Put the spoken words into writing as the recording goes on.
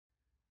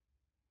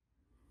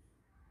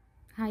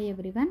Hi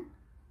everyone.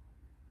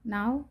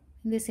 Now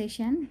in this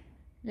session,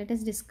 let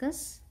us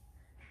discuss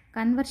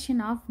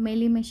conversion of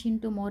Mealy machine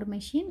to More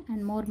machine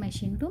and More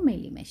machine to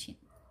Mealy machine.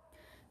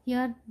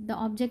 Here the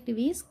objective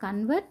is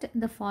convert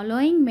the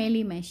following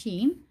Mealy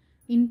machine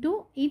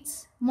into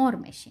its More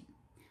machine.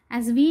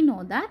 As we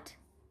know that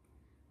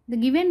the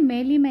given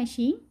Mealy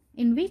machine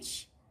in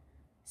which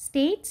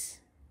states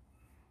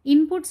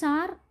inputs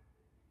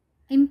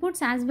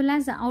as well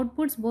as the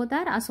outputs both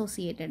are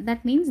associated.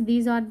 That means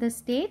these are the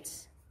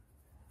states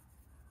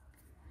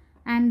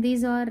and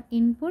these are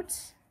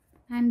inputs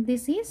and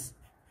this is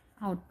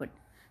output.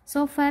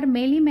 So for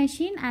Mealy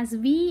machine, as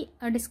we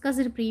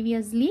discussed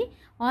previously,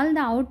 all the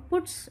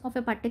outputs of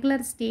a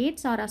particular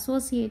states are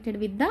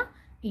associated with the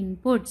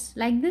inputs.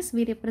 Like this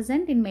we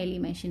represent in Mealy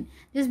machine.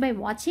 Just by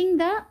watching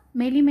the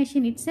Mealy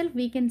machine itself,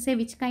 we can say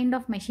which kind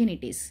of machine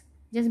it is.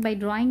 Just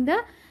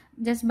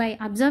by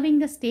observing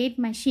the state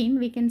machine,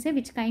 we can say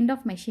which kind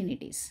of machine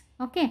it is.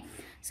 Okay,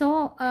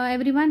 so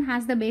everyone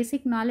has the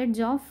basic knowledge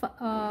of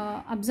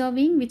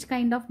observing which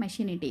kind of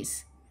machine it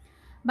is.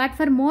 But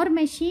for More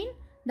machine,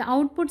 the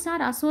outputs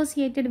are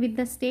associated with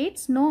the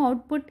states. No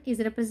output is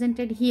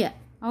represented here.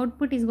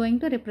 Output is going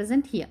to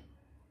represent here.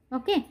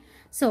 Okay,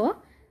 so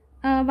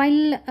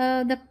while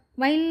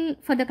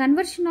for the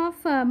conversion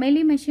of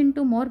Mealy machine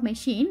to More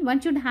machine,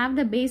 one should have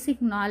the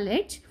basic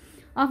knowledge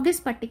of this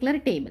particular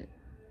table.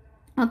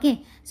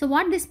 Okay, so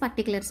what this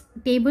particular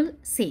table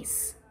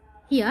says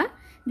here,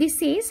 this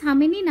says how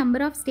many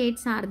number of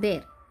states are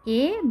there.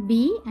 A,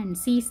 B and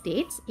C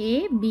states.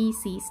 A, B,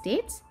 C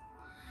states.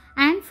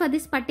 And for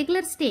this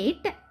particular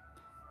state,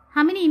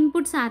 how many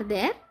inputs are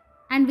there,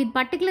 and with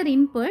particular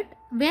input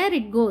where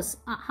it goes,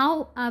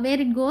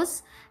 where it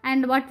goes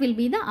and what will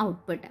be the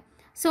output.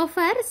 So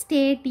for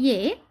state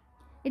A,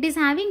 it is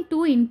having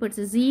two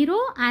inputs, 0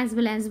 as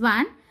well as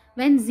 1.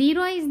 When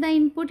 0 is the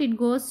input, it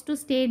goes to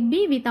state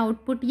B with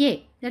output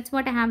A. That's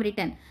what I have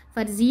written.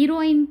 For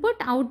 0 input,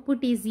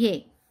 output is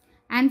A.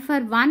 And for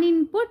 1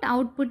 input,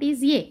 output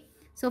is A.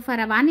 So for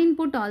a 1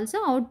 input also,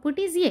 output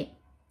is A.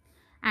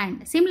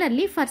 And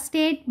similarly for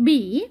state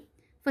B,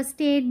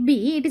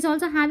 it is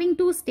also having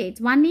two states.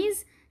 One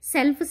is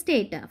self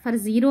state for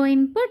 0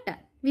 input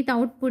with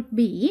output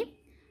B.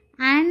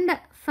 And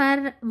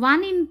for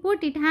 1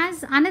 input, it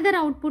has another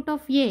output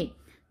of A.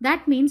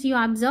 That means you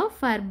observe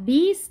for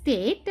B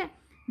state,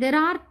 there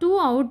are two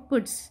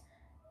outputs.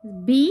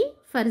 B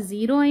for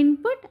 0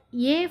 input,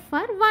 A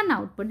for 1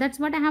 output. That's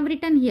what I have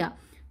written here.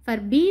 For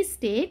B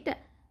state,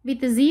 with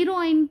 0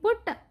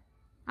 input,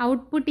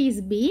 output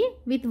is B.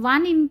 With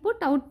 1 input,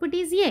 output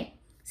is A.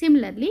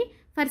 Similarly,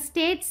 for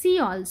state C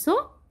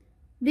also,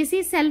 this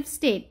is self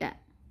state.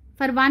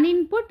 For 1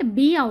 input,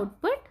 B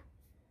output.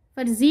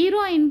 For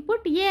 0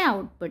 input, A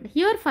output.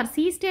 Here for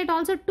C state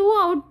also two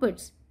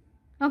outputs.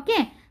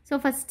 Okay. So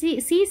for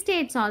C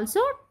states also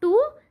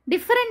two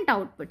different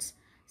outputs.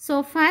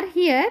 So for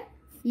here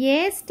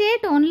A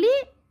state only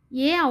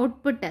A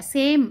output,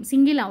 same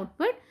single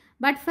output.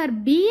 But for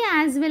B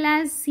as well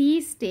as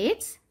C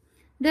states,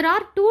 there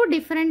are two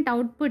different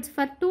outputs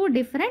for two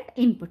different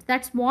inputs.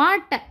 That's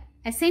what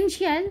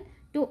essential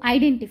to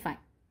identify.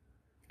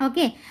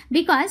 Okay,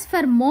 because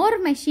for More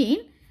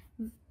machine,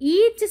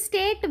 each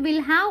state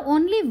will have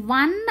only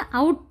one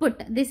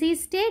output. This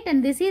is state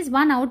and this is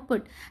one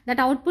output. That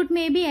output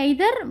may be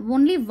either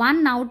only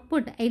one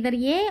output, either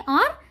A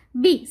or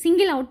B.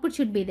 Single output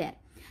should be there.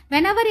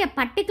 Whenever a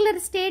particular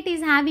state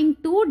is having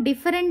two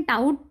different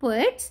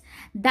outputs,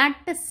 that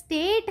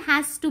state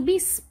has to be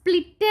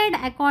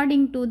splitted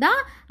according to the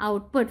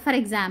output. For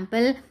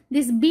example,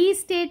 this B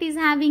state is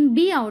having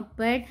B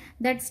output.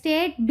 That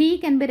state B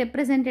can be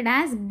represented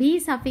as B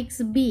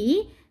suffix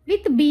B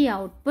with B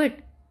output.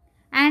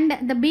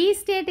 And the B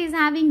state is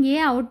having A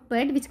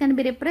output, which can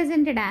be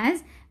represented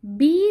as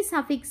B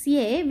suffix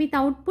A with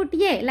output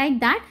A. Like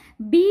that,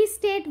 B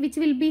state which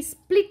will be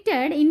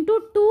splitted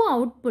into two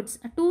outputs,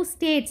 two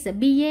states,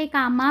 BA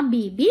comma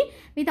BB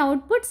with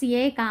outputs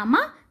A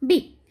comma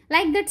B.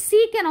 Like that,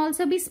 C can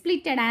also be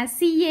splitted as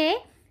CA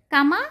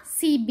comma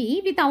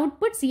CB with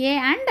outputs A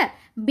and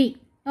B.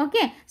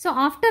 Okay, so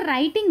after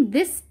writing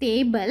this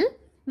table,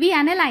 we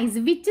analyze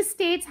which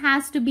states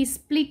has to be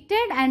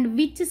splitted and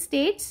which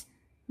states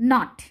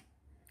not.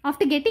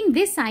 After getting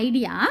this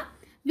idea,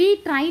 we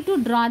try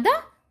to draw the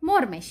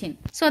More machine.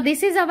 So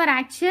this is our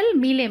actual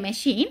Mealy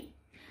machine.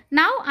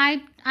 Now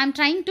I'm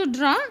trying to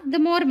draw the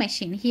More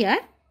machine here.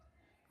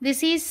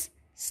 This is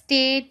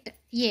state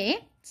A.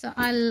 So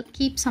I'll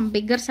keep some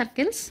bigger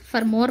circles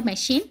for More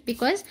machine,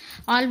 because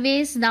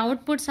always the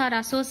outputs are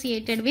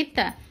associated with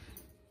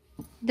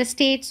the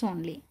states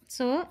only.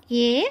 So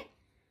A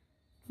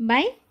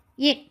by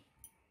A,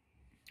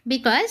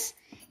 because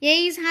A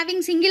is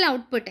having single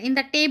output. In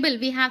the table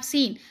we have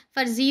seen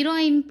for 0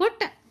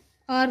 input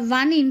or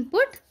 1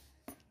 input,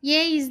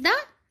 A is the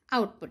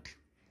output.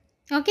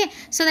 Okay,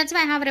 so that's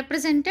why I have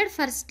represented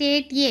for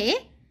state A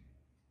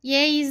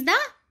is the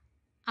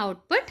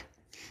output,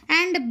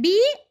 and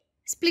B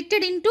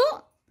splitted into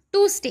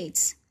two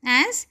states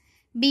as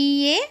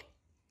BA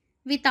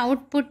with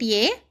output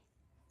A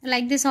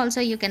Like this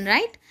also you can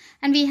write.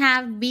 And we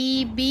have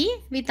B, B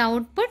with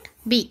output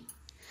B.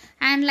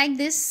 And like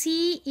this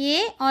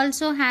CA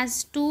also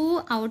has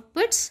two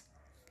outputs.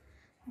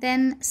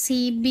 Then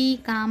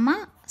CB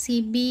comma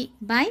CB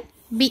by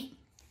B.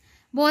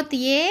 Both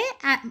A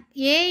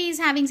is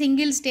having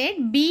single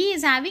state, B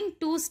is having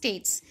two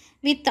states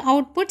with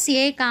outputs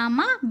A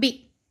comma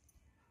B.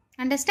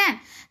 Understand?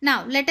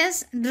 Now let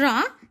us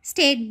draw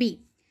state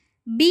B.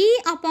 B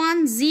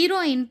upon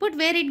 0 input,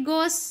 where it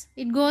goes?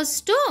 It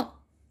goes to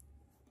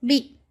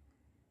B.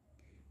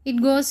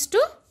 It goes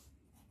to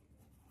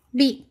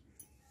B.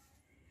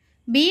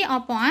 B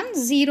upon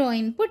 0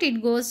 input,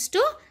 it goes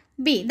to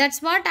B.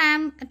 That's what I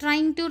am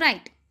trying to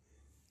write.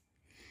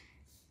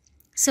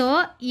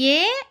 So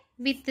A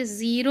with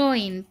 0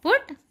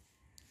 input,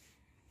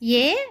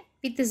 A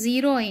with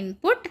 0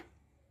 input,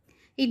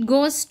 it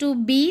goes to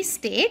B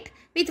state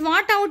with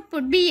what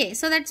output? BA.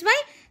 So that's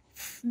why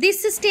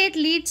this state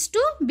leads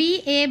to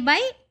BA by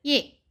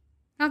A.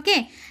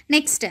 Okay.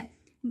 Next.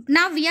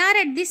 Now we are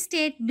at this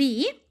state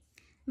B,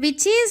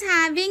 which is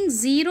having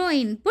 0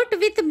 input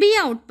with B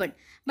output.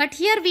 But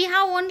here we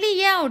have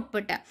only A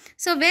output.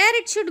 So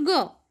where it should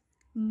go?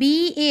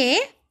 BA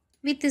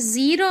with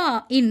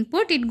 0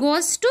 input, it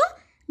goes to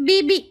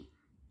BB.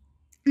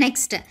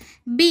 Next.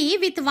 B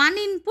with 1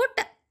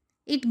 input,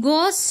 it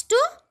goes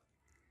to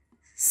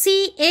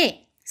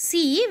CA.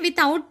 C with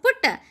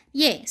output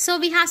A. So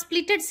we have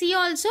splitted C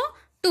also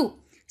 2.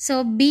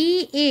 So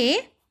BA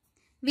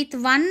with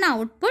 1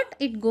 output,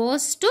 it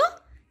goes to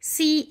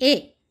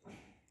CA.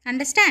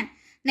 Understand?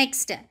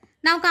 Next.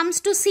 Now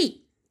comes to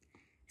C.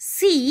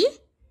 C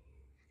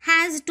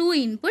has two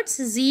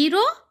inputs, 0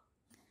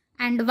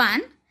 and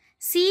 1.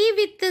 C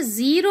with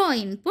 0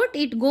 input,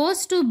 it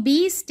goes to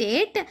B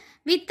state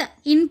with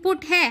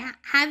input A,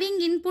 having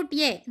input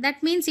A.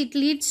 That means it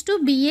leads to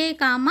BA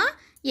comma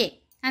A.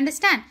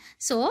 Understand?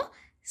 So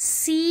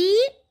C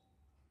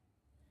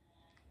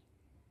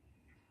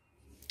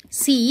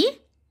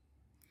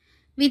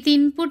with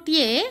input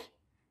A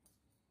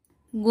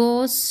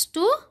goes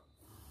to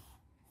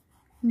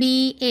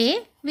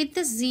BA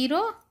with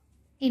 0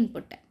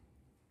 input.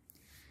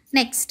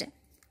 Next,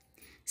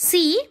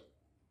 C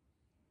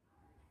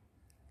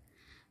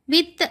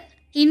with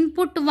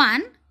input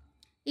 1,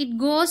 it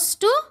goes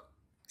to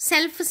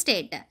self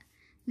state.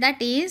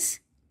 That is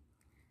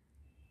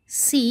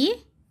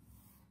C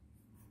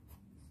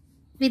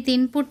with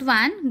input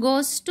 1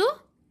 goes to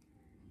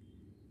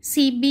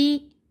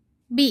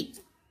CBB.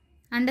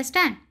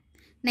 Understand?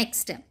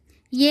 Next,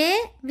 A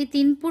with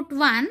input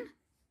 1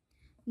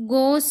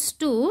 goes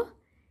to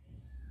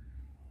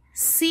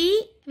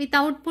C with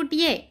output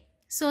A.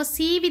 So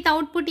C with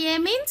output A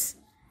means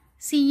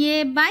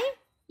CA by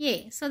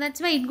A. So that's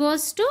why it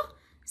goes to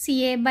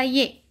CA by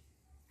A.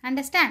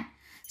 Understand?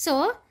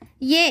 So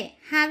A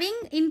having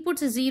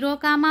inputs 0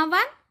 comma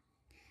 1.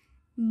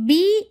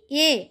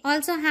 BA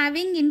also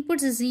having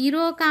inputs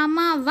 0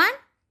 comma 1.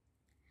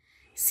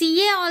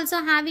 CA also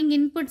having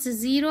inputs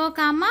 0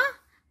 comma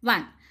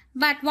 1.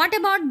 But what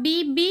about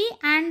BB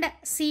and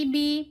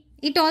CB?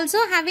 It also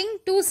having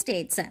two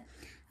states.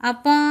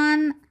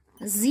 Upon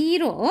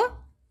 0,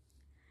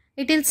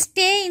 it will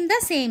stay in the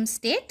same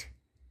state.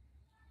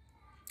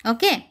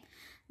 Okay.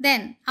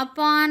 Then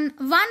upon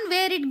 1,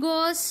 where it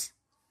goes?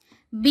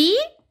 B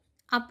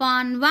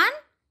upon 1,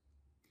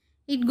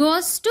 it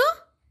goes to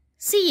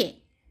CA.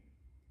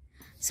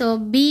 So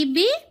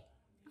BB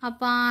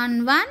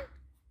upon 1,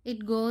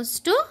 it goes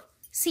to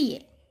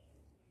CA.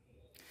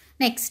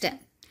 Next,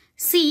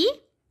 C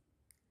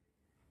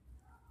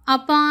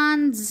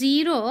upon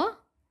 0,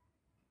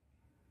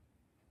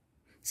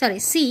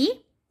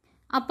 C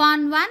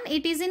upon 1,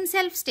 it is in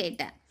self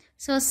state.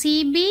 So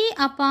CB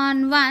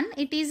upon 1,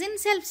 it is in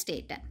self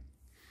state.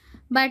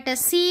 But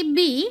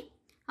CB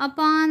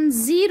upon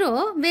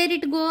 0, where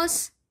it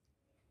goes?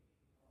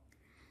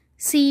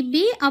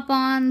 CB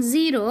upon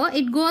 0,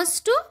 it goes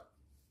to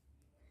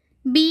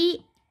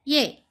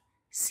BA.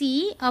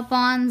 C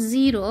upon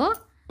 0,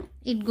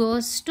 it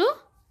goes to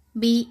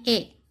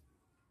BA.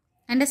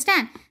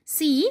 Understand?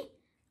 C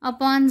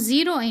upon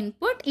 0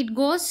 input, it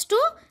goes to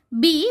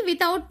B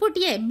with output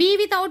A. B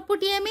with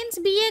output A means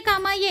BA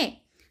comma A.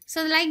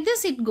 So like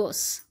this it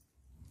goes.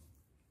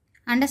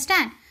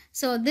 Understand?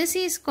 So this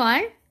is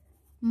called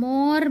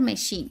Moore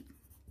machine.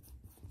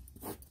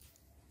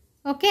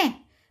 Okay.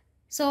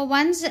 So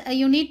once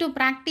you need to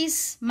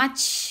practice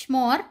much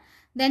more,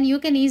 then you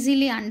can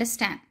easily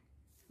understand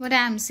what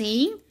I am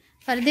saying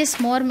for this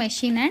Moore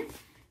machine and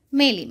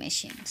Mealy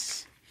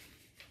machines.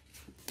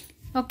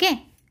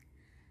 Okay.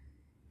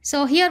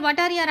 So here what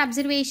are your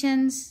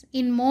observations?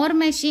 In Moore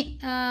machine,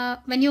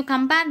 when you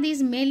compare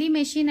these Mealy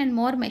machine and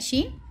Moore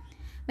machine,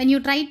 when you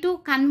try to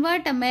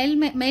convert a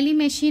Mealy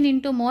machine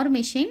into Moore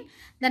machine,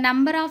 the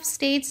number of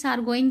states are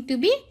going to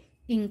be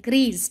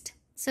increased.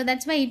 So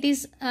that's why it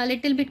is a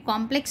little bit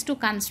complex to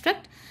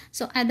construct.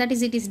 So that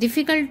is, it is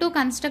difficult to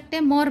construct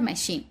a Moore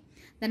machine.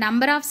 The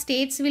number of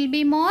states will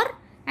be more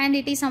and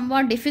it is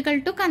somewhat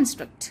difficult to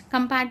construct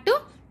compared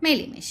to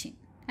Mealy machine.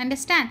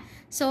 Understand?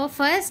 So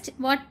first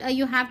what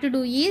you have to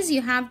do is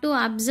you have to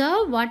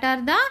observe what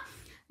are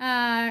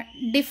the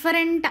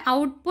different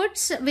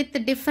outputs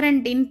with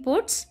different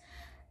inputs.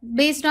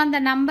 Based on the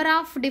number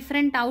of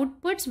different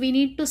outputs, we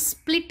need to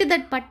split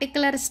that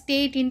particular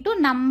state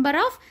into number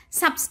of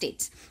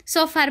substates.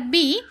 So for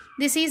B,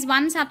 this is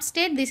one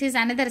substate, this is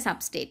another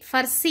substate.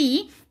 For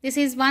C, this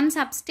is one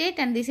substate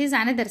and this is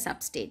another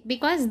substate,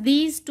 because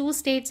these two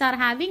states are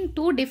having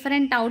two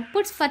different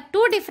outputs for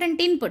two different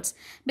inputs.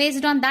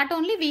 Based on that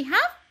only we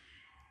have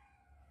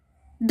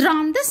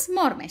drawn this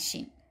Moore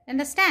machine.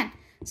 Understand?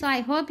 So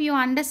I hope you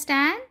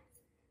understand.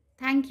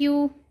 Thank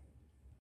you.